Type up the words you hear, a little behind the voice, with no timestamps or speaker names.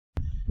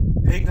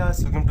Hey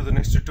guys, welcome to the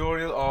next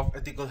tutorial of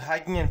ethical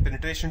hacking and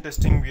penetration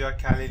testing via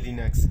Kali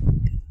Linux.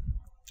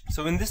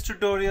 So in this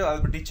tutorial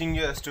I'll be teaching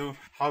you as to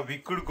how we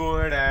could go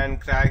ahead and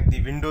crack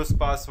the Windows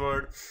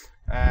password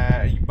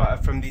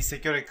from the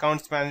secure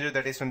accounts manager,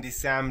 that is from the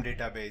SAM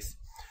database.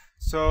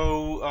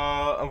 So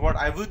what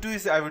I would do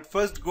is I would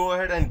first go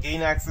ahead and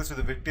gain access to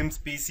the victim's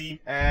PC,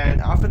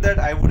 and after that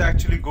I would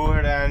actually go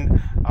ahead and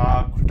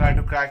try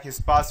to crack his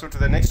password. So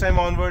the next time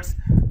onwards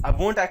I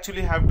won't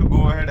actually have to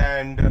go ahead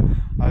and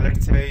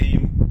let's say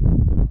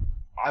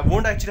I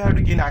won't actually have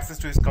to gain access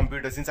to his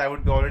computer, since I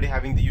would be already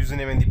having the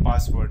username and the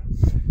password.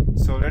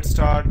 So let's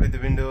start with the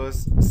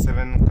Windows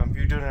 7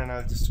 computer, and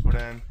I'll just go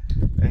and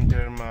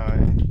enter my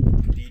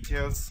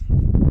details.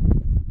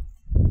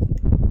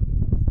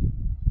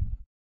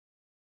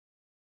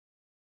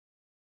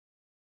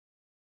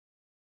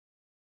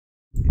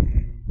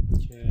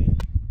 Okay,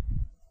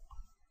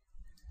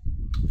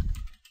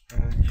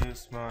 I'll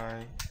use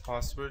my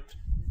password.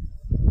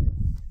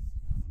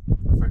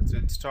 Perfect, so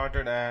it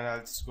started, and I'll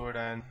just go ahead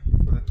and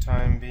for the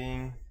time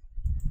being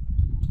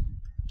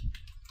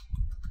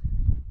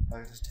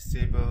I'll just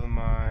disable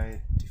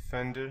my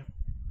Defender.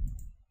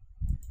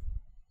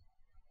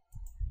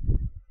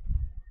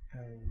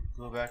 And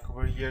go back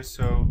over here.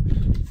 So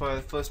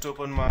I'll first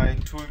open my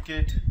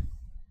toolkit,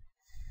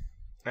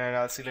 and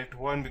I'll select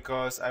one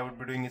because I would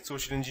be doing a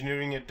social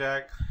engineering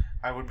attack.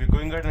 I would be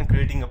going ahead and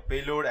creating a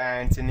payload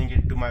and sending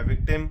it to my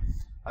victim.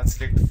 I'll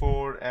select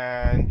 4,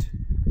 and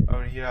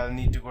over here I'll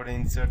need to go and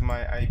insert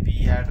my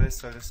IP address.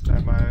 So I'll just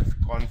type my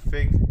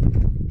config.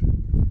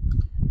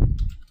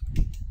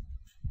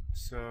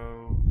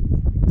 So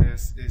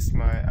this is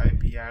my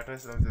IP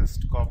address. I'll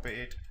just copy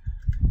it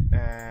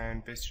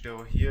and paste it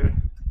over here.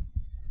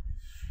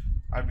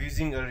 I'm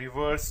using a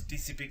reverse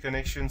TCP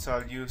connection, so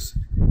I'll use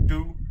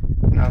 2,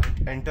 and I'll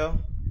hit enter.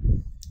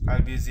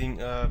 I'll be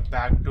using a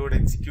backdoor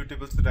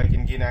executable so that I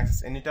can gain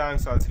access anytime,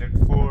 so I'll select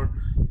 4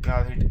 and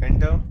I'll hit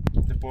enter.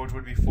 The port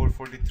would be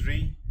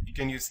 443. You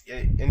can use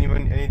any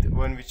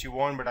one which you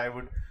want, but I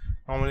would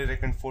normally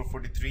recommend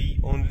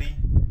 443 only.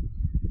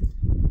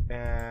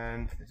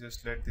 And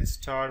just let this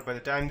start. By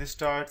the time this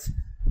starts,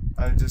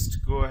 I'll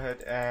just go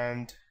ahead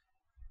and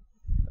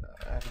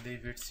I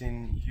believe it's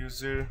in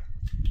user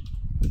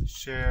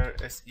share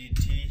set.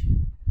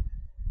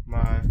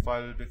 My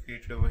file will be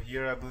created over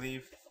here, I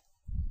believe.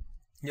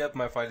 Yep,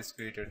 my file is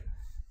created.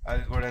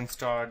 I'll go ahead and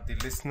start the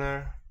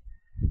listener,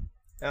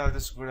 and I'll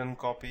just go ahead and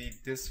copy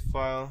this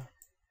file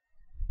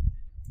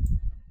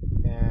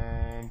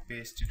and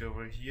paste it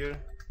over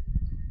here.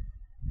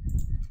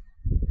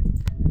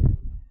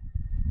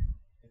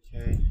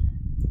 Okay,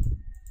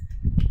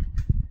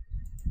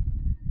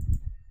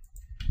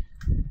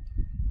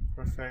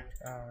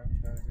 perfect.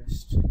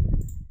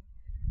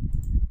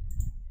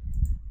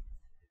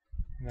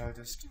 I'll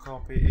just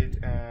copy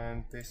it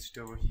and paste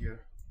it over here,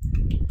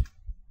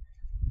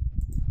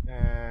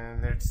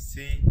 and let's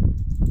see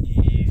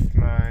if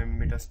my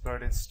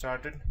Metasploit is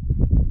started.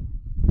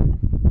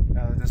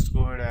 I'll just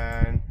go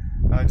ahead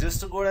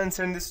and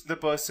send this to the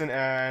person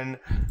and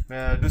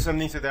do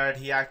something so that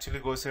he actually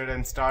goes ahead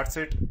and starts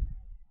it.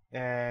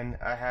 And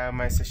I have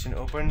my session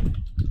open.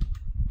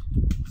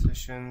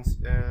 Sessions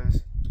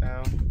is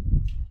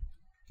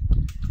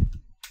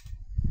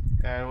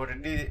and what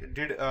it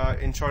did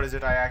in short is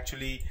that I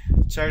actually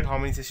checked how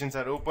many sessions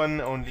are open.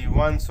 Only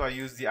one, so I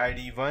use the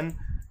ID 1.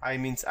 I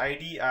means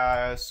ID,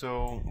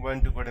 so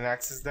 1 to go ahead and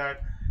access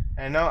that.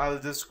 And now I'll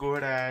just go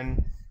ahead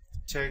and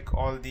check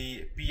all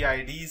the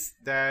PIDs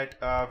that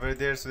were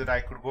there so that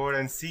I could go ahead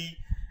and see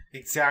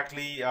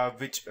exactly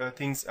which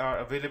things are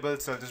available.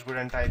 So I'll just go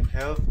ahead and type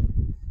help.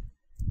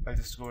 I'll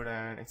just go ahead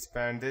and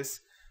expand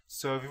this.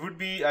 So I would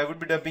be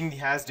dumping the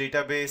hash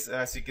database.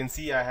 As you can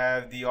see, I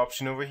have the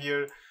option over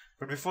here.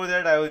 But before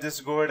that, I will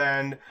just go ahead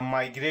and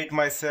migrate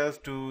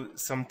myself to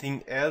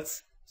something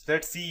else. So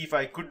let's see if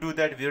I could do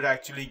that without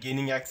actually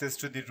gaining access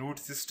to the root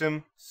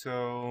system.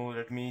 So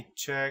let me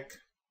check.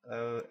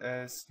 Let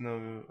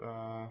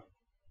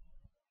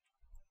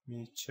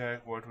me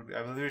check what would be.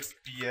 I believe it's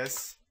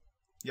PS.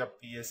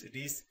 Yep, PS it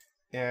is.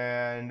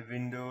 And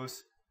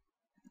Windows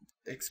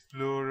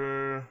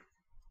Explorer.exe.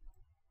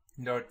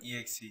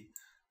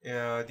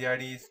 The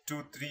ID is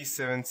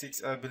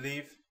 2376, I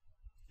believe.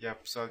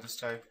 Yep, so I'll just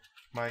type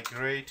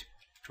migrate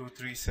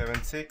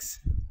 2376.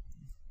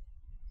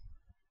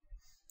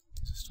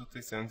 Just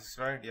 2376,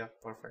 right? Yeah,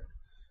 perfect.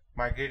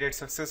 Migrated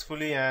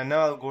successfully, and now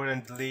I'll go ahead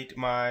and delete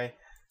my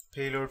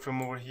payload from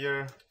over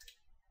here.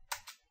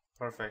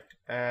 Perfect,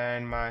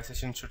 and my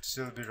session should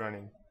still be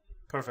running.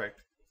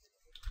 Perfect.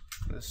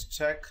 Let's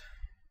check.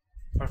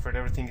 Perfect,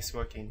 everything is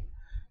working.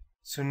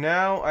 So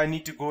now I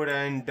need to go ahead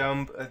and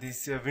dump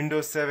this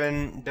Windows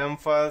 7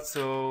 dump file.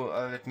 So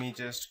let me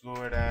just go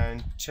ahead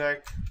and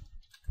check.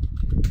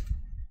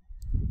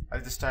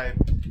 I'll just type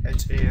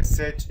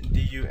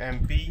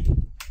HASH-DUMP.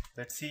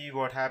 Let's see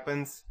what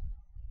happens.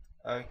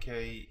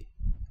 Okay,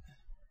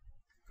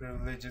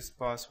 privileges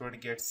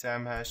password get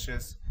SAM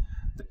hashes.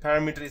 The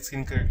parameter is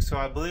incorrect, so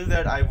I believe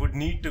that I would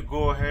need to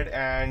go ahead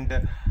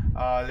and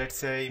let's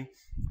say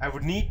I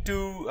would need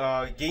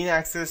to gain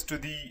access to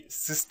the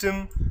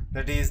system,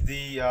 that is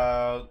the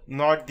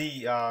not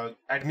the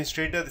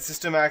administrator, the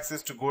system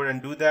access to go ahead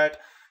and do that.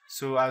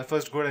 So I'll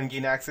first go ahead and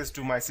gain access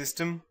to my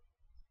system.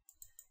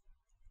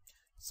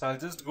 So I'll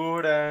just go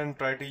ahead and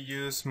try to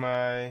use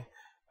my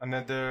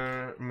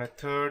another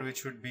method,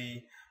 which would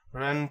be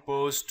run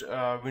post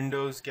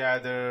windows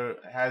gather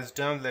has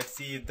done. Let's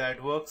see if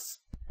that works.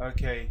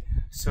 Okay,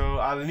 so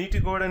I'll need to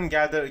go ahead and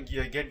get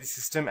the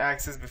system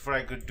access before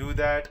I could do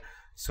that.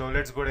 So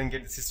let's go ahead and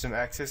get the system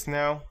access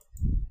now.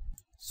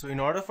 So in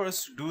order for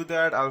us to do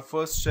that, I'll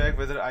first check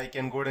whether I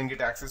can go ahead and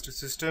get access to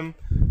system.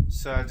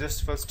 So I'll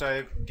just first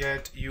type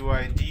get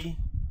UID.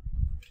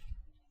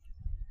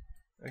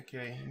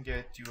 Okay,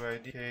 get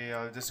UID. Okay,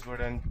 I'll just go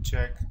ahead and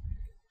check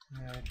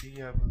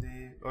UID, I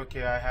believe.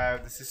 Okay, I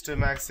have the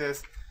system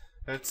access.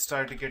 Let's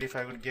try to get if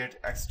I could get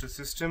access to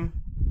system.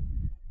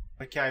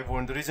 Okay, I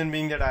won't. The reason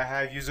being that I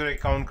have user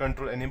account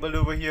control enabled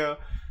over here.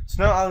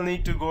 So now I'll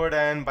need to go ahead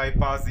and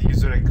bypass the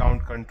user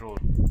account control.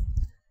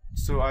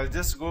 So I'll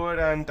just go ahead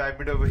and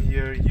type it over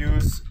here,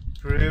 use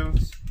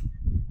privs,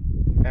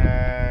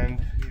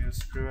 and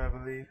use priv, I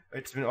believe.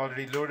 It's been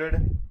already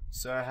loaded.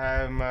 So I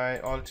have my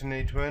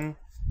alternate one.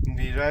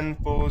 We run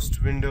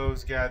post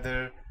windows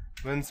gather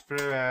wins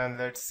priv, and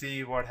let's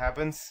see what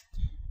happens.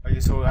 Okay,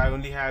 so I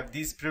only have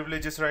these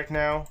privileges right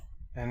now,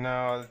 and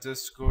now I'll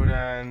just go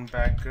ahead and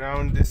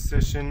background this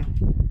session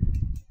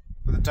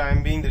for the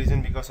time being. The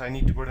reason because I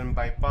need to go ahead and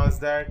bypass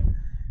that,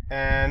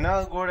 and now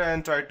I'll go ahead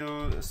and try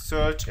to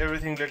search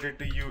everything related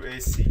to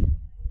UAC.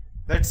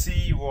 Let's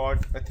see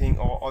what I think,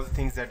 or all the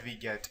things that we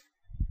get.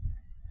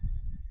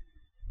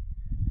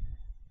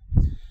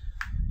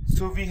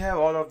 So we have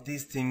all of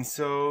these things.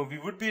 So we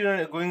would be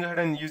going ahead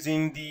and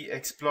using the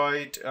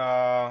exploit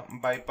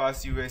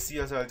bypass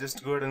UAC. So I'll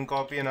just go ahead and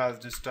copy, and I'll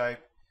just type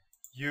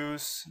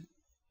use.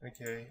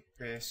 Okay,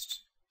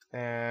 paste,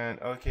 and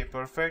okay,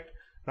 perfect.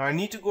 Now I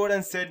need to go ahead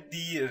and set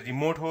the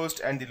remote host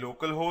and the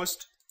local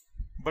host.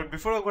 But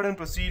before I go ahead and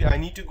proceed, I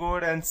need to go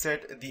ahead and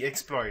set the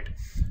exploit.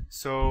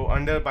 So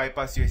under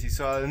bypass UAC,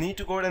 so I'll need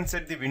to go ahead and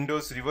set the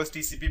Windows reverse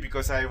TCP,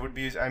 because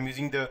I'm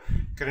using the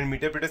current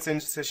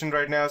meterpreter session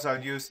right now. So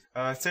I'll use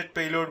set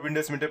payload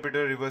Windows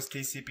meterpreter reverse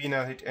TCP, and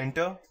I'll hit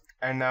enter.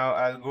 And now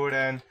I'll go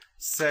ahead and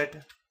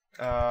set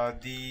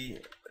the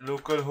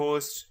local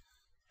host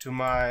to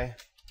my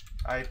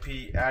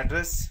IP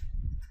address,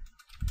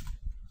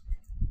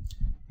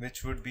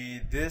 which would be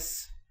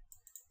this.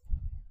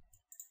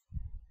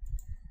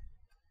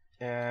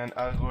 And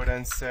I'll go ahead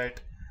and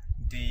set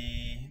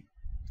the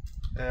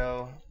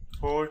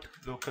port.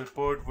 Local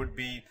port would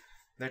be,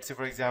 let's say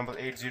for example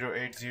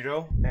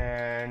 8080,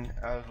 and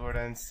I'll go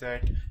ahead and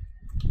set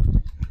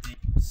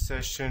the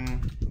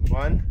session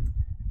 1,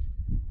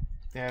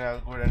 and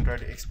I'll go ahead and try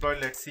to exploit.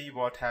 Let's see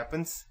what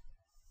happens.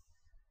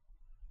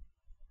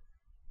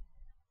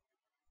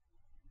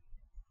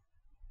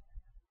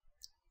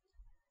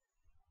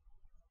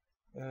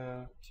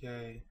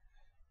 Okay,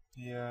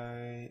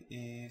 PI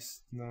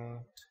is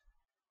not.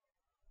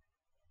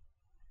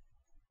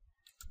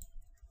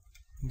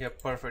 Yeah,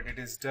 perfect. It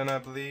is done, I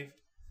believe.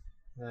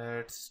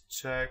 Let's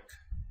check.